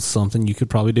swivel, something you could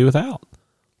probably do without.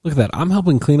 Look at that. I'm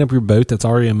helping clean up your boat that's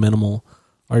already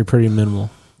pretty minimal.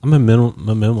 I'm a minimalist.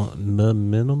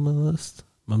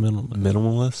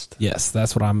 Minimalist? Yes,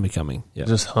 that's what I'm becoming. Yep.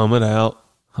 Just hum it out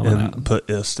and put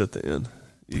ist at the end.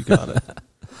 You got it.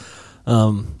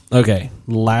 Okay,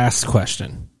 last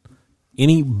question.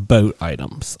 Any boat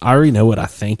items? I already know what I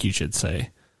think you should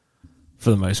say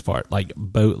for the most part. Like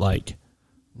boat, like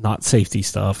not safety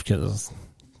stuff because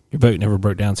your boat never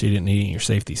broke down, so you didn't need any of your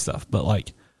safety stuff. But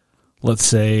like, let's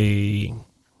say,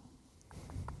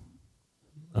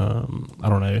 I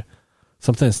don't know,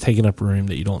 something that's taking up room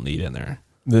that you don't need in there.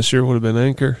 This year would have been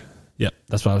anchor. Yep,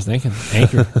 that's what I was thinking.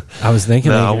 Anchor. I was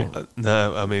thinking anchor.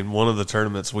 No, I mean, one of the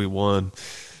tournaments we won,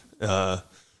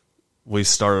 we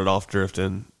started off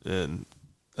drifting, and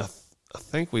I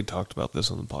think we talked about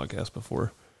this on the podcast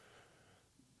before.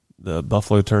 The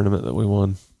Buffalo tournament that we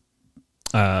won.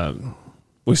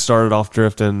 we started off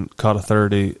drifting, caught a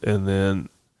 30, and then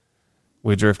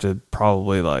we drifted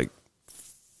probably like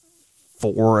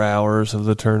 4 hours of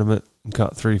the tournament and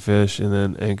caught 3 fish, and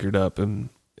then anchored up and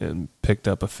picked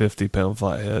up a 50-pound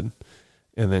flathead,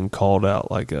 and then called out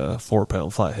like a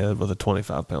 4-pound flathead with a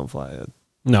 25-pound flathead.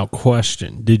 Now,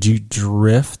 question: did you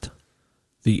drift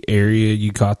the area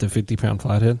you caught the 50-pound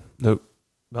flathead? Nope,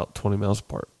 about 20 miles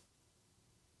apart.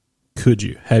 Could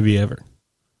you? Have you ever?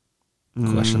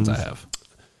 Questions I have.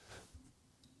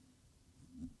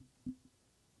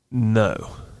 No.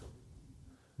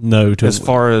 As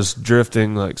far as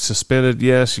drifting, like suspended,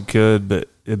 yes, you could, but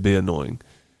it'd be annoying.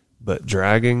 But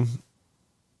dragging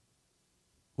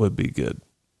would be good.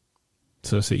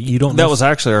 So you don't. That was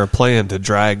actually our plan, to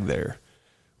drag there.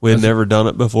 We had never done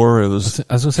it before. It was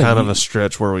kind of a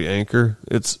stretch where we anchor.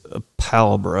 It's a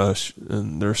pile of brush,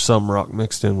 and there's some rock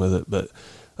mixed in with it, but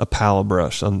a pile of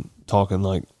brush. I'm talking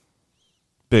like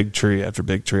big tree after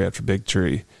big tree after big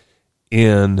tree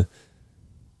in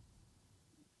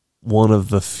one of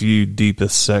the few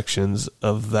deepest sections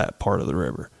of that part of the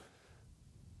river.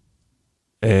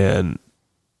 And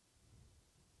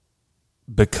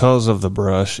because of the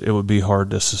brush, it would be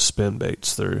hard to suspend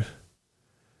baits through.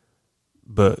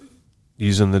 But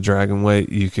using the dragon weight,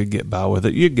 you could get by with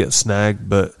it. You'd get snagged,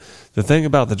 but the thing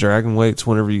about the dragon weights,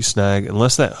 whenever you snag,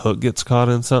 unless that hook gets caught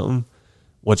in something,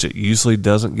 which it usually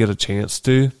doesn't get a chance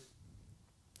to,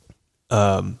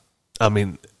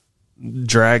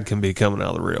 drag can be coming out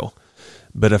of the reel.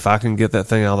 But if I can get that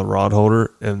thing out of the rod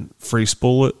holder and free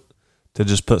spool it to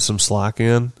just put some slack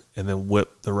in and then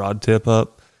whip the rod tip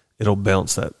up, it'll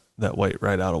bounce that weight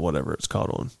right out of whatever it's caught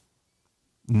on.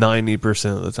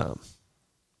 90% of the time.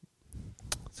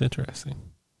 It's interesting.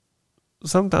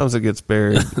 Sometimes it gets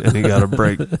buried and you got to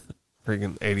break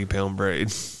freaking 80-pound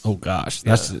braid. Oh gosh,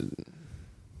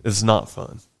 it's not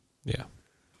fun. Yeah.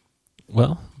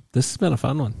 Well, this has been a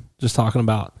fun one. Just talking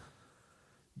about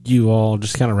you all,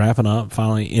 just kind of wrapping up,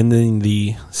 finally ending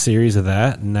the series of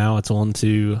that, and now it's on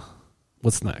to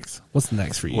what's next. What's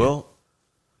next for you? Well,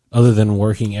 other than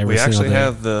working every single day. We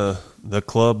actually have the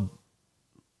club,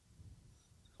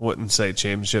 wouldn't say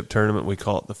championship tournament, we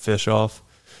call it the fish off,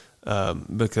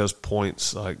 because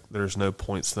points, like there's no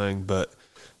points thing, but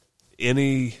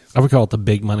I would call it the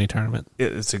big money tournament.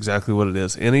 It's exactly what it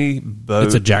is. Any boat,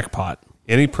 it's a jackpot.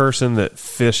 Any person that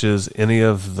fishes any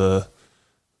of the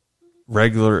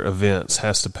regular events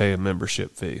has to pay a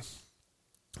membership fee.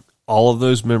 All of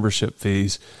those membership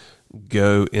fees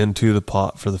go into the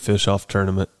pot for the fish off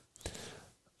tournament.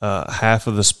 Half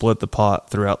of the split the pot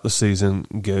throughout the season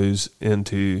goes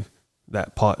into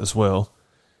that pot as well.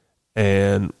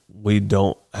 And we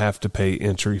don't have to pay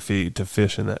entry fee to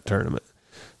fish in that tournament.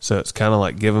 So it's kind of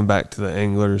like giving back to the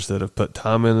anglers that have put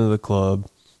time into the club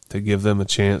to give them a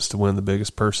chance to win the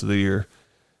biggest purse of the year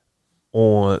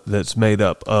that's made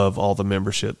up of all the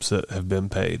memberships that have been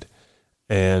paid.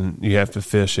 And you have to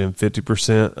fish in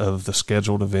 50% of the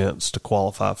scheduled events to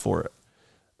qualify for it.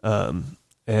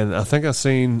 And I think I've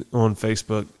seen on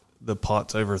Facebook the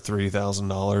pot's over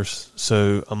 $3,000.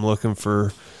 So I'm looking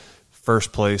for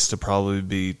first place to probably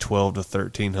be 12 to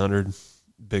 1,300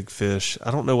 big fish.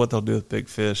 I don't know what they'll do with big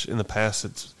fish. In the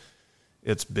past,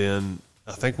 it's been,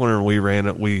 I think whenever we ran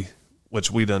it,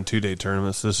 which we done 2-day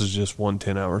tournaments. This is just one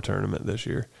 10-hour tournament this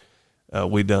year.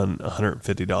 We done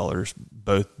 $150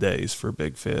 both days for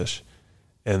big fish.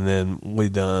 And then we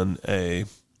done I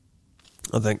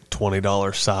think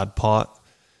 $20 side pot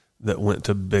that went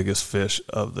to biggest fish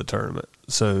of the tournament.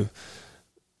 So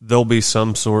there'll be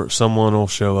someone will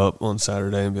show up on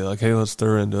Saturday and be like, hey, let's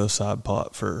throw into a side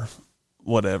pot for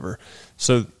whatever.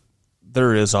 So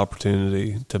there is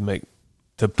opportunity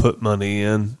to put money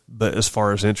in, but as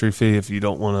far as entry fee, if you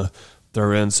don't want to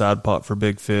throw in side pot for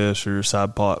big fish or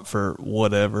side pot for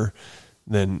whatever,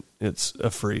 then it's a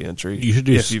free entry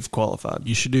if you've qualified.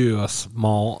 You should do a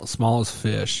smallest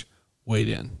fish weighed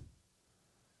in.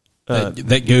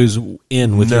 That goes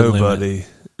in with nobody.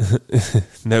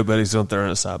 Nobody's going to throw in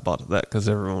a side pot to that because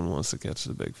everyone wants to catch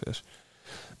the big fish.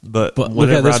 But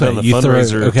whenever I done the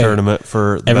fundraiser tournament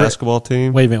for the basketball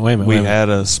team, wait a minute. We had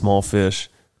a small fish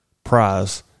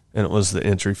prize, and it was the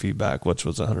entry fee back, which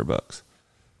was $100.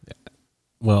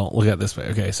 Well, look at it this way.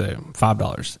 Okay, so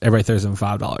 $5. Everybody throws in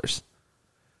 $5.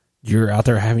 You're out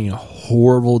there having a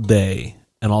horrible day,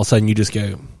 and all of a sudden you just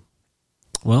go,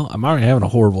 well, I'm already having a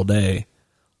horrible day.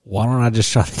 Why don't I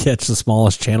just try to catch the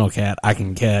smallest channel cat I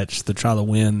can catch to try to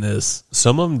win this?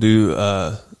 Some of them do,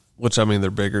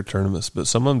 they're bigger tournaments, but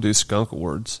some of them do skunk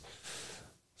awards.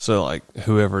 So, like,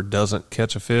 whoever doesn't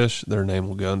catch a fish, their name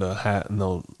will go into a hat, and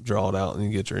they'll draw it out, and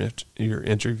you get your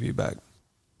entry fee back.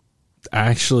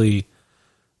 Actually,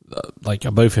 like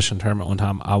a bow fishing tournament one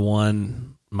time, I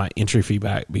won my entry fee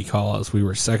back because we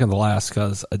were second to last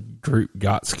because a group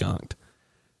got skunked.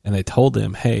 And they told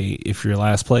them, hey, if you're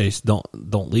last place, don't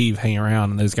leave, hang around.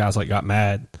 And those guys like got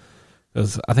mad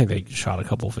because I think they shot a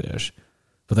couple fish,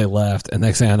 but they left. And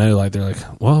next thing I know, like they're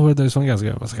like, well, where'd those one guys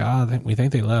go? I was like, we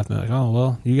think they left. And they're like, oh,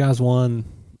 well, you guys won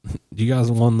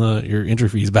your entry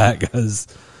fees back because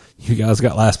you guys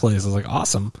got last place. I was like,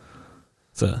 awesome.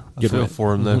 So I feel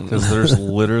for them though, because there's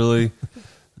literally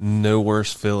no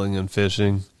worse feeling in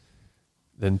fishing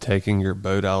than taking your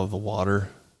boat out of the water.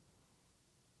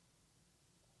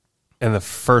 And the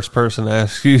first person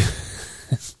asks you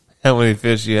how many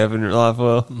fish you have in your life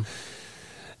well,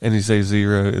 and you say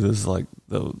 0, it is like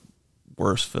the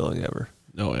worst feeling ever.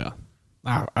 Oh, yeah.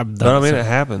 It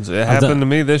happens. It happened to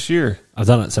me this year. I've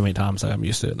done it so many times that I'm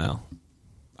used to it now.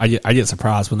 I get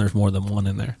surprised when there's more than one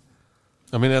in there.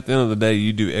 I mean, at the end of the day,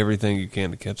 you do everything you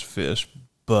can to catch a fish,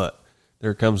 but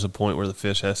there comes a point where the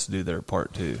fish has to do their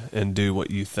part too and do what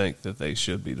you think that they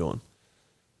should be doing.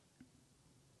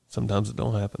 Sometimes it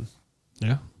don't happen.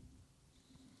 Yeah.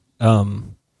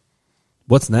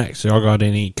 What's next? Y'all got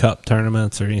any cup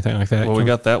tournaments or anything like that? Well, we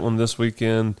got that one this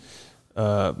weekend.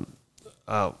 I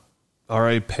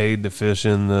already paid to fish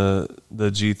in the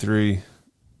G3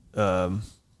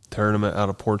 tournament out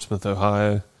of Portsmouth,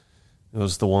 Ohio. It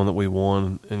was the one that we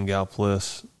won in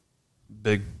Galplis.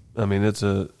 Big. I mean, it's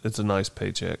a nice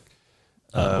paycheck.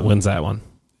 When's that one?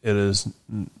 It is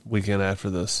weekend after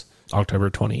this,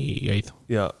 October 28th.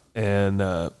 Yeah.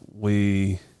 And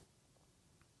we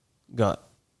got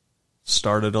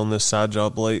started on this side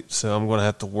job late, so I'm going to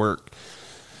have to work.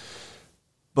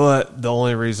 But the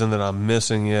only reason that I'm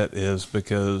missing it is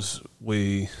because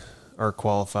we are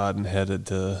qualified and headed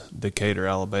to Decatur,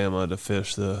 Alabama to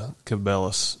fish the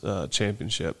Cabela's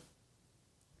championship.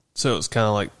 So it's kind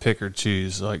of like pick or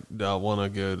choose. Like, do I want to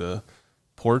go to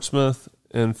Portsmouth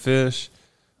and fish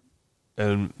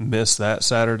and miss that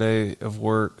Saturday of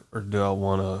work, or do I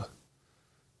want to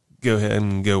go ahead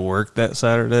and go work that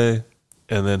Saturday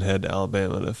and then head to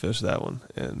Alabama to fish that one?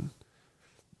 And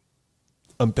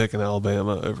I'm picking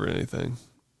Alabama over anything.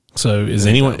 So is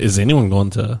anyone going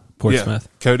to Portsmouth?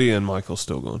 Yeah, Cody and Michael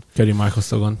still going. Cody and Michael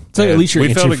still going. So at least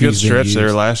we found a good stretch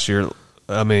there last year.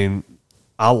 I mean,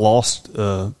 I lost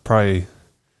probably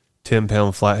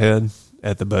 10-pound flathead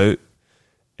at the boat,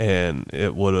 and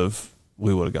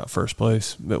we would have got first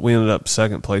place, but we ended up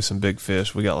second place in big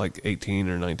fish. We got like $1,800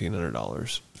 or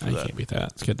 $1,900. I can't beat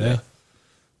that. It's a good day. Yeah.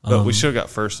 But we should have got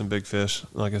first in big fish.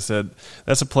 Like I said,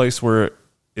 that's a place where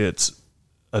it's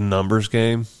a numbers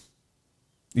game.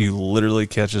 You literally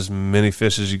catch as many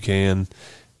fish as you can,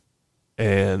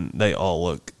 and they all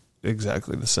look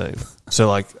exactly the same. So,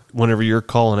 like, whenever you're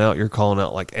calling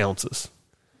out like ounces.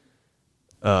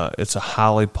 It's a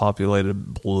highly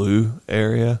populated blue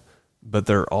area, but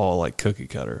they're all like cookie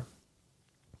cutter.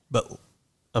 But,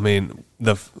 I mean,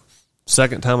 the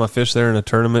second time I fished there in a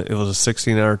tournament, it was a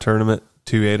 16-hour tournament,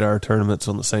 2 8-hour tournaments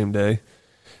on the same day.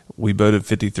 We boated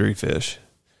 53 fish.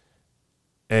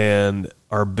 And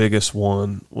our biggest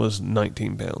one was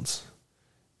 19 pounds.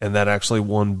 And that actually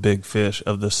won big fish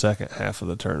of the second half of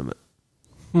the tournament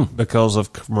because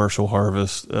of commercial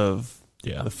harvest of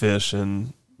the fish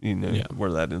and,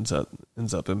 where that ends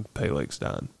up in Pay Lakes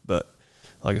dying. But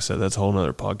like I said, that's a whole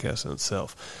nother podcast in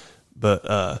itself.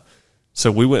 But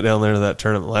so we went down there to that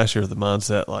tournament last year with the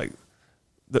mindset like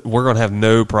we're going to have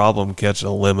no problem catching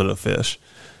a limit of fish.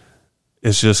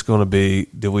 It's just going to be,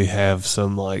 do we have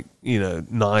some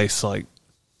nice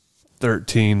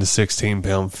 13 to 16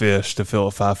 pound fish to fill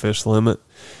a 5-fish limit?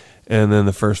 And then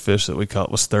the first fish that we caught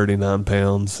was 39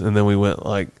 pounds. And then we went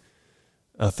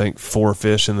I think 4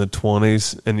 fish in the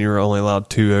 20s, and you were only allowed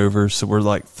 2 overs. So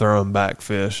we're throwing back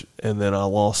fish. And then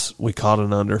we caught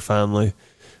an under finally.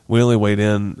 We only weighed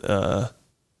in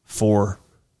 4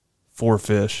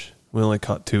 fish. We only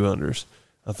caught 2 unders.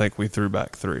 I think we threw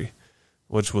back 3,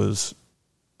 which was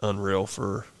unreal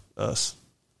for us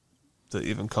to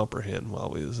even comprehend while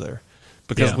we was there,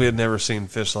 because we had never seen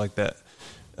fish like that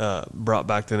brought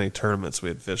back to any tournaments we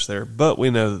had fished there. But we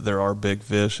know that there are big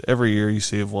fish. Every year you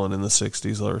see one in the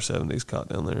 60s, lower 70s caught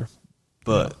down there,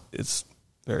 but it's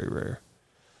very rare.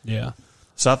 Yeah.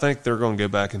 So I think they're going to go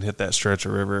back and hit that stretch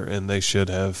of river, and they should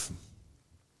have.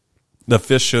 The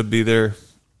fish should be there.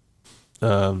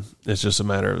 It's just a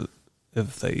matter of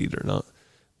if they eat or not.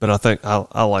 But I think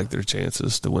I like their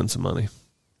chances to win some money.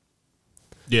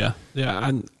 Yeah.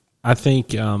 I think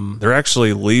they're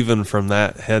actually leaving from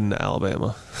that, heading to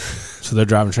Alabama. So they're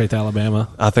driving straight to Alabama?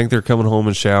 I think they're coming home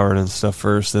and showering and stuff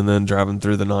first, and then driving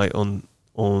through the night on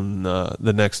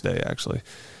the next day, actually.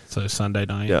 So Sunday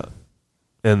night? Yeah.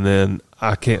 And then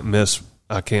I'm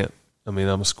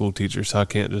a school teacher, so I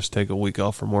can't just take a week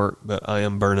off from work, but I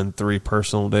am burning 3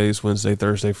 personal days, Wednesday,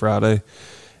 Thursday, Friday,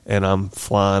 and I'm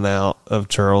flying out of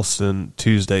Charleston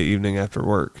Tuesday evening after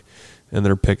work, and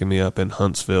they're picking me up in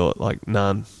Huntsville at like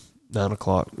 9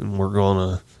 o'clock, and we're going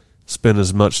to spend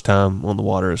as much time on the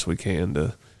water as we can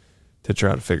to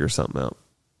try to figure something out.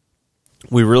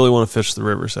 We really want to fish the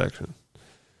river section,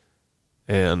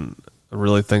 and I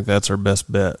really think that's our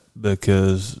best bet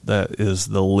because that is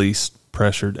the least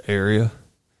pressured area.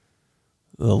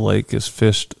 The lake is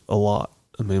fished a lot.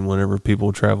 I mean, whenever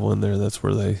people travel in there, that's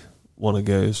where they want to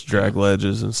go, is drag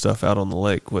ledges and stuff out on the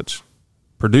lake, which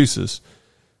produces.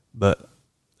 But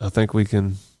I think we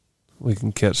can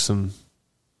catch some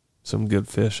good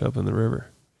fish up in the river.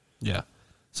 Yeah.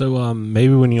 So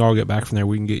maybe when you all get back from there,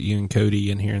 we can get you and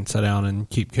Cody in here and sit down and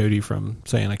keep Cody from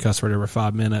saying a cuss word every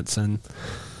 5 minutes, and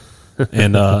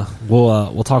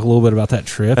we'll talk a little bit about that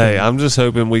trip. Hey, I'm just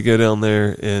hoping we go down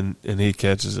there and he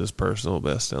catches his personal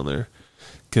best down there,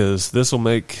 because this will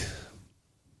make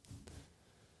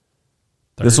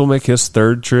his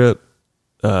 3rd trip.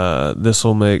 This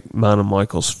will make mine and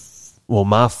Michael's,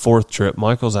 my 4th trip.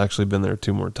 Michael's actually been there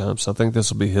 2 more times, so I think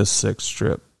this will be his 6th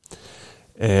trip.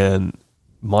 And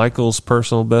Michael's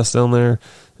personal best down there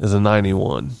is a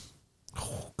 91.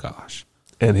 Oh gosh!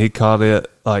 And he caught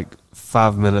it like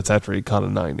 5 minutes after he caught a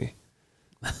 90,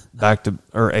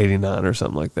 or 89 or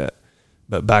something like that,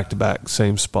 but back to back,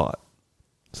 same spot.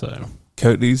 So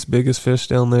Cody's biggest fish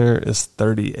down there is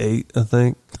 38, I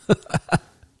think.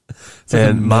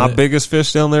 And my biggest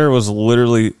fish down there was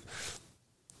literally,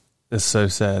 it's so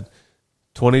sad,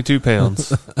 22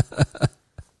 pounds.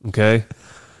 Okay.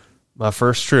 My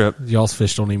first trip. Y'all's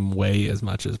fish don't even weigh as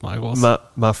much as Michael's.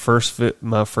 My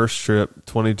first trip,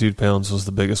 22 pounds was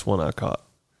the biggest one I caught.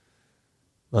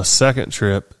 My second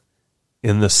trip,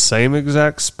 in the same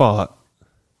exact spot,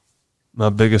 my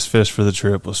biggest fish for the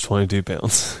trip was 22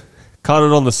 pounds. Caught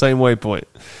it on the same waypoint.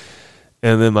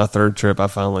 And then my 3rd trip, I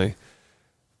finally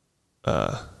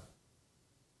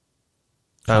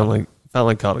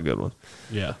caught a good one.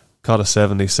 Yeah. Caught a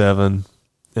 77,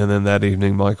 and then that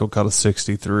evening Michael caught a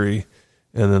 63,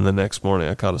 and then the next morning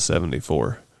I caught a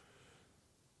 74.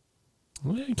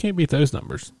 Well, you can't beat those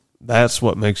numbers. That's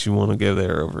what makes you want to go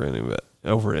there over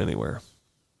anywhere.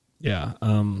 Yeah.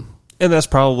 And that's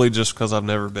probably just because I've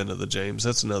never been to the James.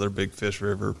 That's another big fish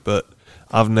river, but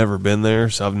I've never been there,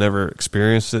 so I've never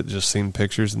experienced it, just seen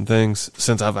pictures and things.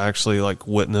 Since I've actually like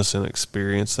witnessed and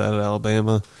experienced that at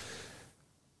Alabama,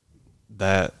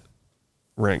 that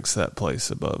ranks that place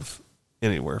above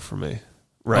anywhere for me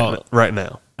right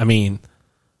now. I mean,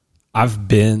 I've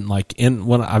been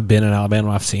when I've been in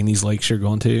Alabama, I've seen these lakes you're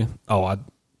going to. Oh,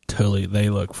 they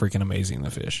look freaking amazing,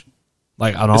 the fish.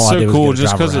 Like, all it's I so did was cool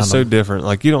just because it's so them. different.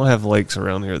 Like, you don't have lakes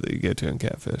around here that you go to in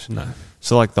catfish. No.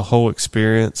 So, like, the whole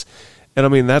experience. And, I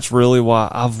mean, that's really why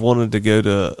I've wanted to go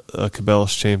to a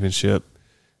Cabela's championship.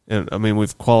 And, I mean,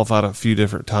 we've qualified a few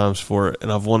different times for it,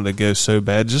 and I've wanted to go so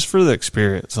bad just for the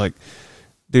experience. Like,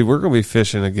 dude, we're going to be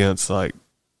fishing against, like,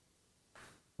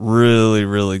 really,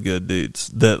 really good dudes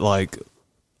that, like,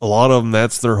 a lot of them,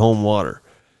 that's their home water.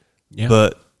 Yeah.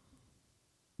 But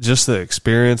just the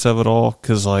experience of it all,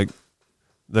 because, like,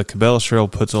 the Cabela's Trail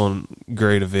puts on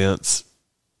great events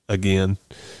again.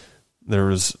 There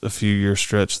was a few year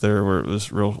stretch there where it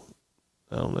was real,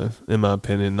 I don't know, in my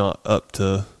opinion, not up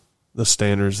to the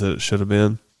standards that it should have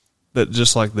been. But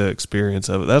just like the experience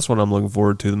of it, that's what I'm looking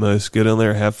forward to the most. Get in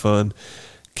there, have fun,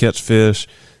 catch fish,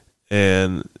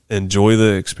 and enjoy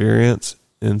the experience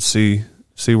and see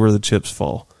where the chips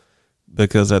fall.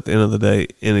 Because at the end of the day,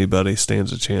 anybody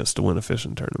stands a chance to win a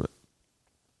fishing tournament.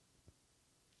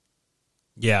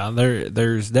 Yeah,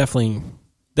 there's definitely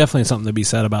something to be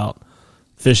said about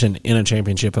fishing in a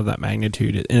championship of that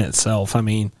magnitude in itself. I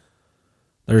mean,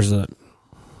 there's a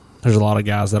lot of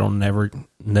guys that'll never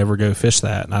go fish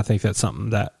that, and I think that's something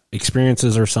that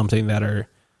experiences are something that are,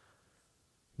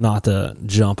 not to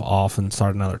jump off and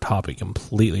start another topic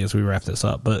completely as we wrap this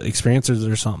up, but experiences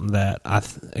are something that I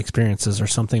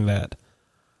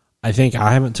think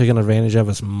I haven't taken advantage of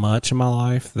as much in my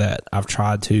life that I've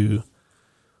tried to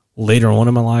later on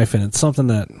in my life, and it's something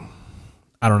that,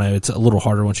 I don't know, it's a little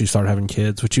harder once you start having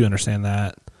kids, which you understand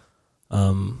that.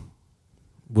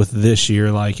 With this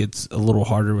year, like, it's a little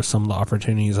harder with some of the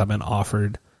opportunities I've been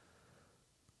offered,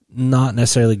 not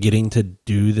necessarily getting to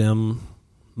do them,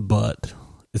 but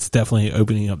it's definitely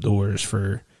opening up doors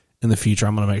for, in the future,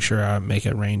 I'm going to make sure I make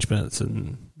arrangements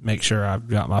and make sure I've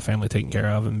got my family taken care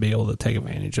of and be able to take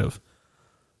advantage of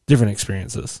different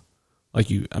experiences. Like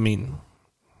you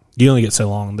only get so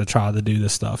long to try to do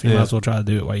this stuff. You might as well try to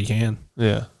do it while you can.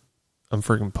 Yeah. I'm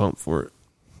freaking pumped for it.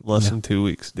 Less than 2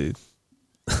 weeks, dude.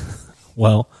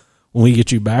 Well, when we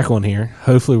get you back on here,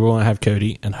 hopefully we're going to have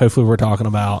Cody, and hopefully we're talking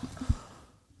about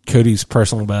Cody's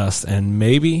personal best and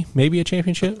maybe a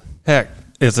championship. Heck,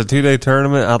 it's a 2-day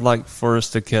tournament. I'd like for us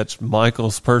to catch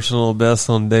Michael's personal best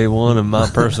on day 1 and my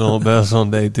personal best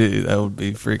on day 2. That would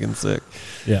be freaking sick.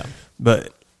 Yeah.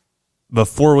 But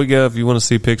before we go, if you want to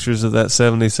see pictures of that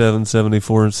 77,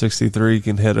 74, and 63, you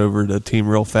can head over to Team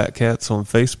Real Fat Cats on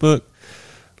Facebook.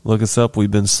 Look us up.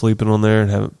 We've been sleeping on there and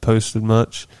haven't posted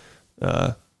much.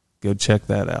 Go check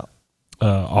that out.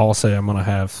 I'll say I'm going to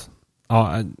have...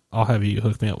 I'll have you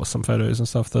hook me up with some photos and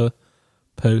stuff to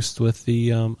post with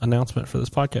the announcement for this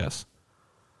podcast.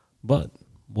 But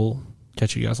we'll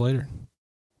catch you guys later.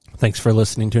 Thanks for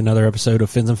listening to another episode of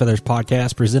Fins and Feathers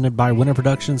Podcast presented by Winter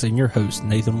Productions and your host,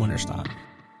 Nathan Winterstein.